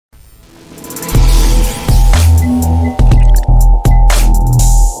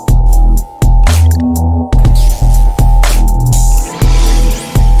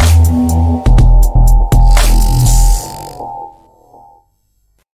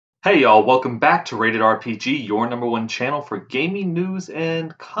Hey y'all, welcome back to Rated RPG, your number one channel for gaming news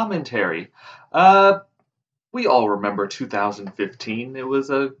and commentary. Uh, we all remember 2015. It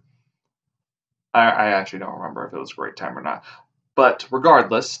was I actually don't remember if it was a great time or not. But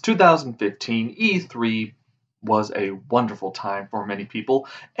regardless, 2015 E3 was a wonderful time for many people,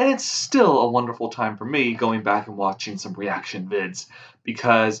 and it's still a wonderful time for me going back and watching some reaction vids,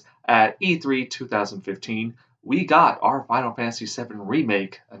 because at E3 2015, we got our Final Fantasy VII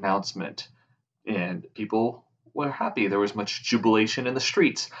Remake announcement, and people were happy. There was much jubilation in the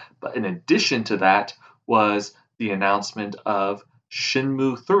streets. But in addition to that was the announcement of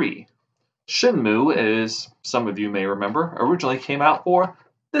Shenmue 3. Shenmue, as some of you may remember, originally came out for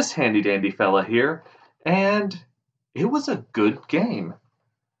this handy dandy fella here, and it was a good game.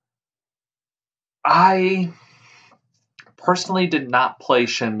 I personally did not play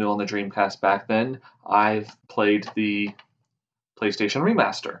Shenmue on the Dreamcast back then. I've played the PlayStation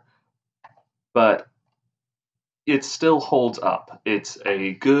Remaster, but it still holds up. It's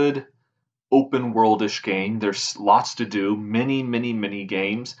a good open worldish game. There's lots to do, many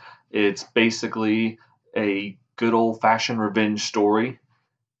games. It's basically a good old fashioned revenge story,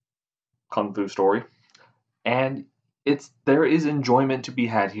 kung fu story, and there is enjoyment to be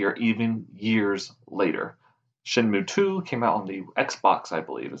had here even years later. Shenmue 2 came out on the Xbox, I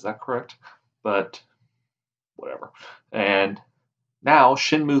believe. Is that correct? But whatever. And now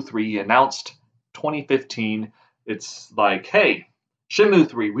Shenmue 3 announced 2015. It's like, hey, Shenmue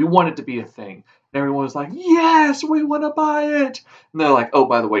 3, we want it to be a thing. And everyone was like, yes, we want to buy it. And they're like, oh,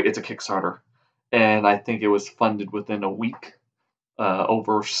 by the way, it's a Kickstarter. And I think it was funded within a week.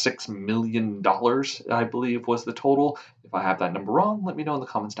 Over $6 million, I believe, was the total. If I have that number wrong, let me know in the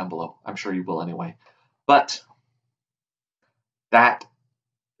comments down below. I'm sure you will anyway. But that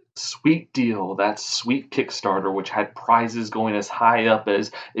sweet deal, that sweet Kickstarter, which had prizes going as high up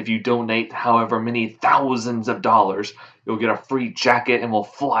as if you donate however many thousands of dollars, you'll get a free jacket and we'll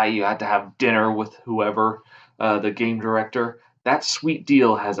fly you out to have dinner with whoever, the game director. That sweet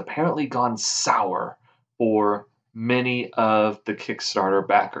deal has apparently gone sour for many of the Kickstarter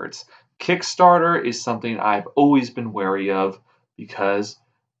backers. Kickstarter is something I've always been wary of because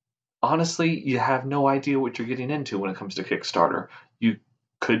honestly, you have no idea what you're getting into when it comes to Kickstarter. You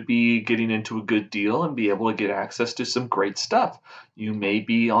could be getting into a good deal and be able to get access to some great stuff. You may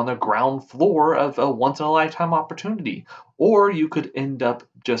be on the ground floor of a once in a lifetime opportunity, or you could end up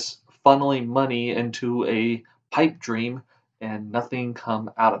just funneling money into a pipe dream and nothing come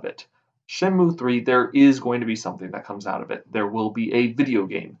out of it. Shenmue 3, there is going to be something that comes out of it. There will be a video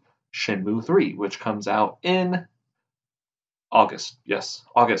game, Shenmue 3, which comes out in August. Yes,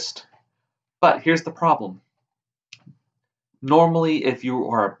 August. But here's the problem. Normally, if you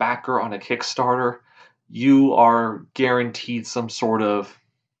are a backer on a Kickstarter, you are guaranteed some sort of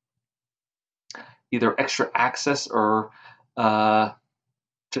either extra access or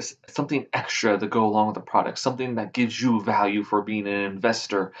just something extra to go along with the product, something that gives you value for being an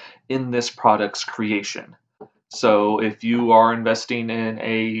investor in this product's creation. So if you are investing in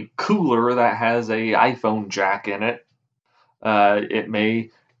a cooler that has a iPhone jack in it, it may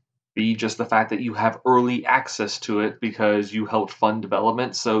be just the fact that you have early access to it because you helped fund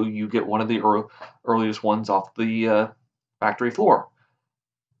development, so you get one of the earliest ones off the factory floor.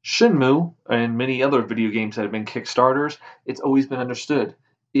 Shenmue and many other video games that have been Kickstarters, it's always been understood.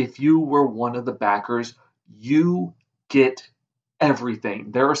 If you were one of the backers, you get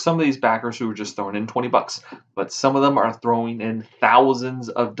everything. There are some of these backers who are just throwing in 20 bucks, but some of them are throwing in thousands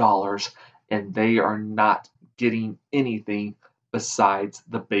of dollars and they are not getting anything besides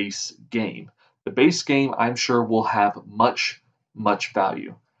the base game. The base game, I'm sure, will have much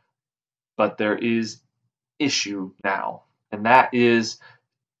value. But there is issue now, and that is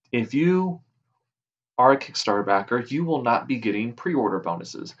if you are a Kickstarter backer, you will not be getting pre-order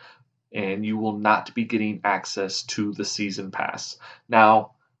bonuses, and you will not be getting access to the Season Pass.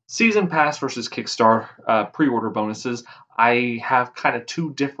 Now, Season Pass versus Kickstarter pre-order bonuses, I have kind of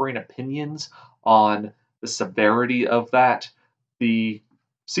two differing opinions on the severity of that. The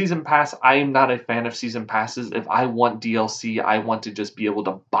Season Pass, I am not a fan of Season Passes. If I want DLC, I want to just be able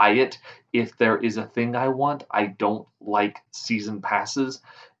to buy it if there is a thing I want. I don't like Season Passes,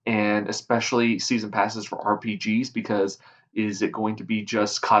 and especially Season Passes for RPGs, because is it going to be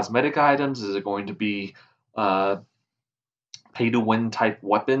just cosmetic items? Is it going to be pay-to-win type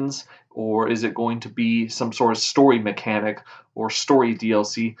weapons? Or is it going to be some sort of story mechanic or story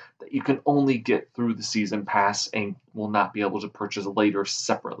DLC that you can only get through the Season Pass and will not be able to purchase later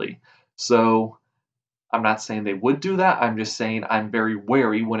separately? So I'm not saying they would do that. I'm just saying I'm very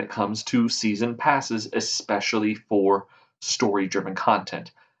wary when it comes to Season Passes, especially for story-driven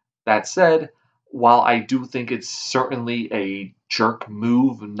content. That said, while I do think it's certainly a jerk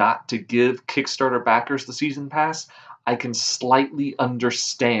move not to give Kickstarter backers the season pass, I can slightly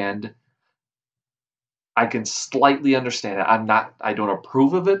understand. I can slightly understand it. I don't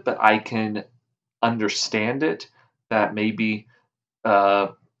approve of it, but I can understand it. That maybe uh,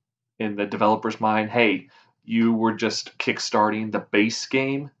 in the developer's mind, hey, you were just kickstarting the base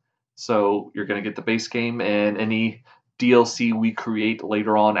game, so you're going to get the base game, and any DLC we create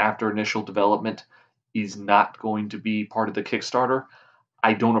later on after initial development is not going to be part of the Kickstarter.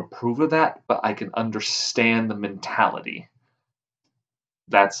 I don't approve of that, but I can understand the mentality.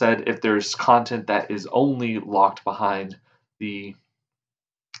 That said, if there's content that is only locked behind the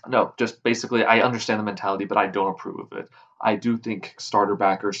no, just basically, I understand the mentality, but I don't approve of it. I do think Kickstarter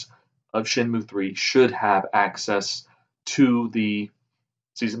backers of Shenmue 3 should have access to the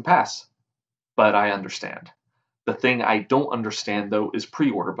season pass, but I understand. The thing I don't understand, though, is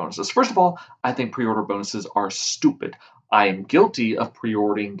pre-order bonuses. First of all, I think pre-order bonuses are stupid. I am guilty of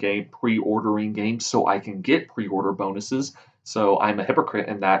pre-ordering games so I can get pre-order bonuses, so I'm a hypocrite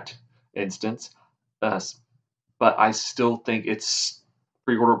in that instance. Uh, but I still think it's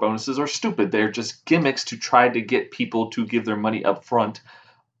pre-order bonuses are stupid. They're just gimmicks to try to get people to give their money up front,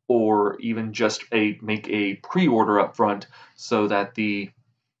 or even just make a pre-order up front so that the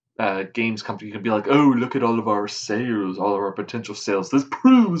games company can be like, oh, look at all of our sales, all of our potential sales. This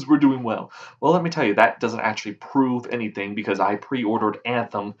proves we're doing well. Well, let me tell you, that doesn't actually prove anything, because I pre-ordered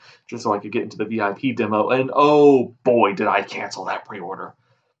Anthem just so I could get into the VIP demo, and oh boy, did I cancel that pre-order.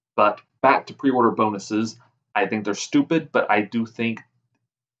 But back to pre-order bonuses, I think they're stupid, but I do think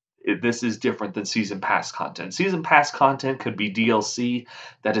this is different than season pass content. Season pass content could be DLC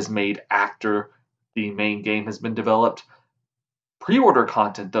that is made after the main game has been developed. Pre-order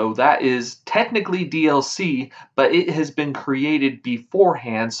content, though, that is technically DLC, but it has been created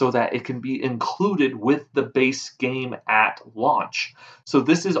beforehand so that it can be included with the base game at launch. So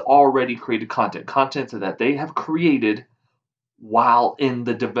this is already created content that they have created while in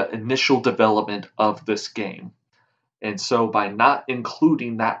the initial development of this game. And so by not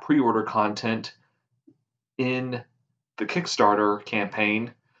including that pre-order content in the Kickstarter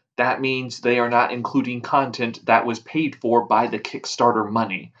campaign, that means they are not including content that was paid for by the Kickstarter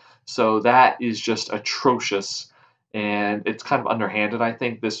money. So that is just atrocious, and it's kind of underhanded, I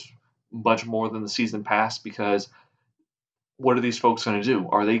think, this much more than the season pass, because what are these folks going to do?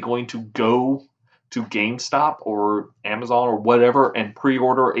 Are they going to go to GameStop or Amazon or whatever and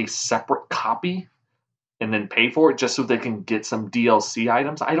pre-order a separate copy and then pay for it just so they can get some DLC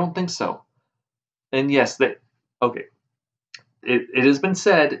items? I don't think so. And yes, okay. It has been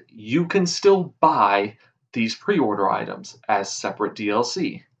said you can still buy these pre-order items as separate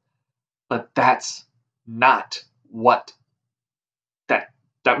DLC, but that's not what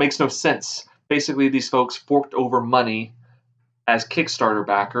that makes no sense. Basically, these folks forked over money as Kickstarter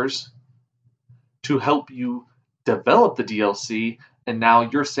backers to help you develop the DLC, and now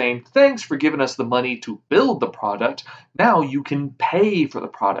you're saying, thanks for giving us the money to build the product. Now you can pay for the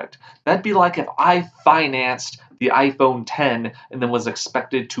product. That'd be like if I financed the iPhone 10 and then was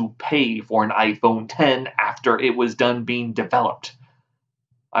expected to pay for an iPhone 10 after it was done being developed.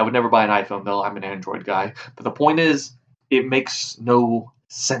 I would never buy an iPhone, though. I'm an Android guy. But the point is, it makes no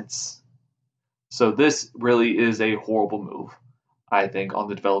sense. So this really is a horrible move, I think, on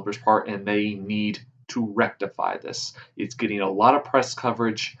the developer's part, and they need to rectify this. It's getting a lot of press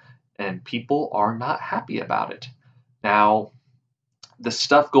coverage, and people are not happy about it. Now, the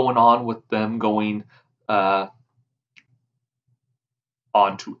stuff going on with them going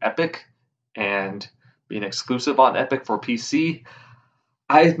onto Epic and being exclusive on Epic for PC,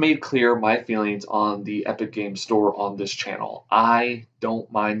 I've made clear my feelings on the Epic Game Store on this channel. I don't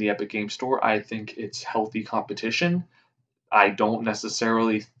mind the Epic Game Store. I think it's healthy competition. I don't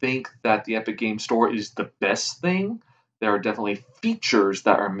necessarily think that the Epic Game Store is the best thing. There are definitely features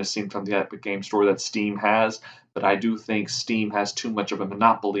that are missing from the Epic Game Store that Steam has, but I do think Steam has too much of a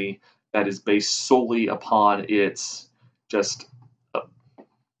monopoly that is based solely upon its just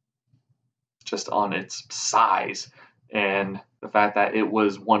on its size and the fact that it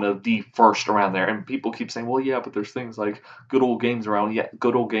was one of the first around there. And people keep saying, well, yeah, but there's things like Good Old Games around. Yeah,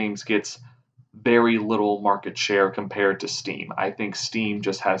 Good Old Games gets very little market share compared to Steam. I think Steam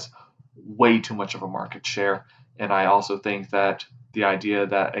just has way too much of a market share. And I also think that the idea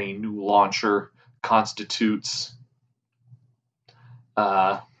that a new launcher constitutes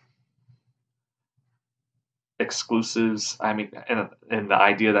exclusives, and the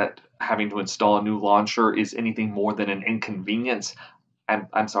idea that having to install a new launcher is anything more than an inconvenience,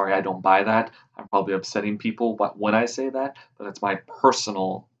 I'm sorry, I don't buy that. I'm probably upsetting people when I say that, but that's my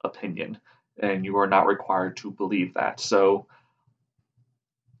personal opinion, and you are not required to believe that. So,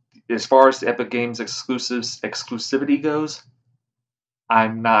 as far as the Epic Games exclusivity goes,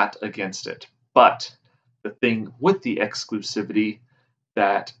 I'm not against it. But the thing with the exclusivity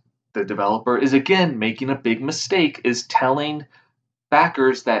that the developer is again making a big mistake is telling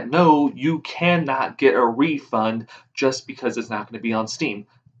backers that no, you cannot get a refund just because it's not going to be on Steam.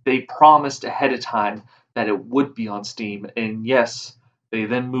 They promised ahead of time that it would be on Steam, and yes, they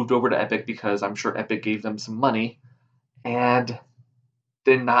then moved over to Epic because I'm sure Epic gave them some money, and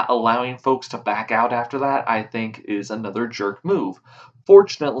then not allowing folks to back out after that, I think, is another jerk move.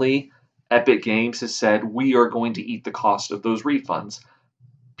 Fortunately, Epic Games has said we are going to eat the cost of those refunds.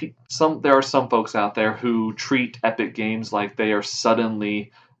 There are some folks out there who treat Epic Games like they are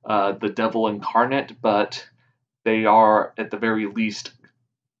suddenly the devil incarnate, but they are at the very least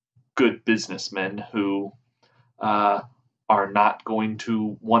good businessmen who are not going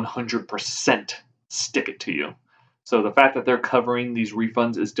to 100% stick it to you. So the fact that they're covering these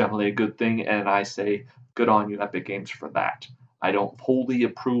refunds is definitely a good thing, and I say good on you, Epic Games, for that. I don't wholly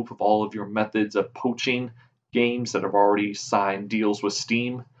approve of all of your methods of poaching games that have already signed deals with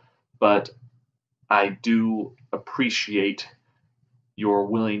Steam, but I do appreciate your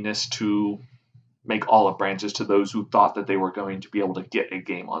willingness to make olive branches to those who thought that they were going to be able to get a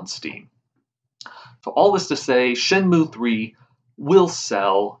game on Steam. So all this to say, Shenmue 3 will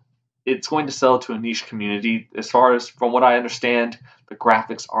sell. It's going to sell to a niche community. As far as from what I understand, the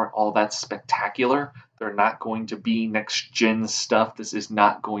graphics aren't all that spectacular. They're not going to be next-gen stuff. This is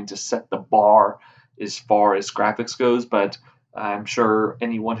not going to set the bar as far as graphics goes, but I'm sure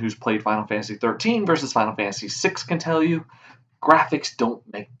anyone who's played Final Fantasy 13 versus Final Fantasy 6 can tell you, graphics don't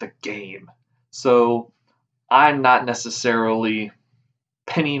make the game. So I'm not necessarily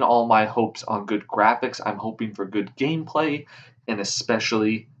pinning all my hopes on good graphics. I'm hoping for good gameplay and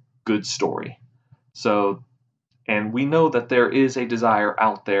especially good story. So, and we know that there is a desire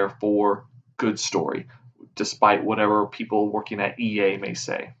out there for good story, despite whatever people working at EA may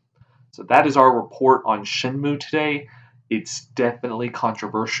say. So that is our report on Shenmue today. It's definitely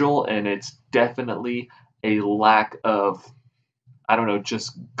controversial, and it's definitely a lack of, I don't know,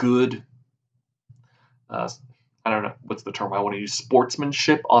 just good, I don't know, what's the term I want to use,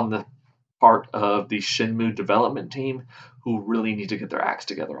 sportsmanship on the part of the Shenmue development team, who really need to get their acts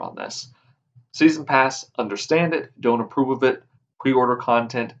together on this. Season Pass, understand it, don't approve of it. Pre-order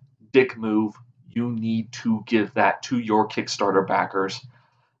content, dick move. You need to give that to your Kickstarter backers.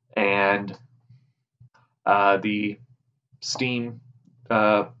 And the Steam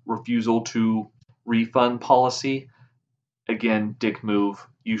refusal to refund policy, again, dick move.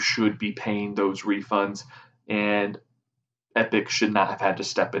 You should be paying those refunds, and Epic should not have had to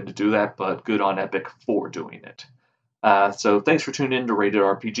step in to do that, but good on Epic for doing it. So thanks for tuning in to Rated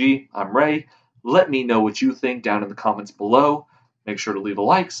RPG. I'm Ray. Let me know what you think down in the comments below. Make sure to leave a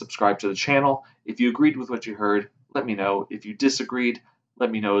like, subscribe to the channel. If you agreed with what you heard, let me know. If you disagreed, let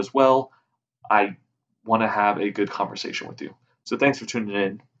me know as well. I want to have a good conversation with you. So thanks for tuning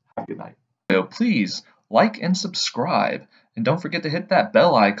in. Have a good night. Please like and subscribe, and don't forget to hit that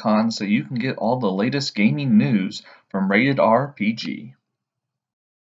bell icon so you can get all the latest gaming news from Rated RPG.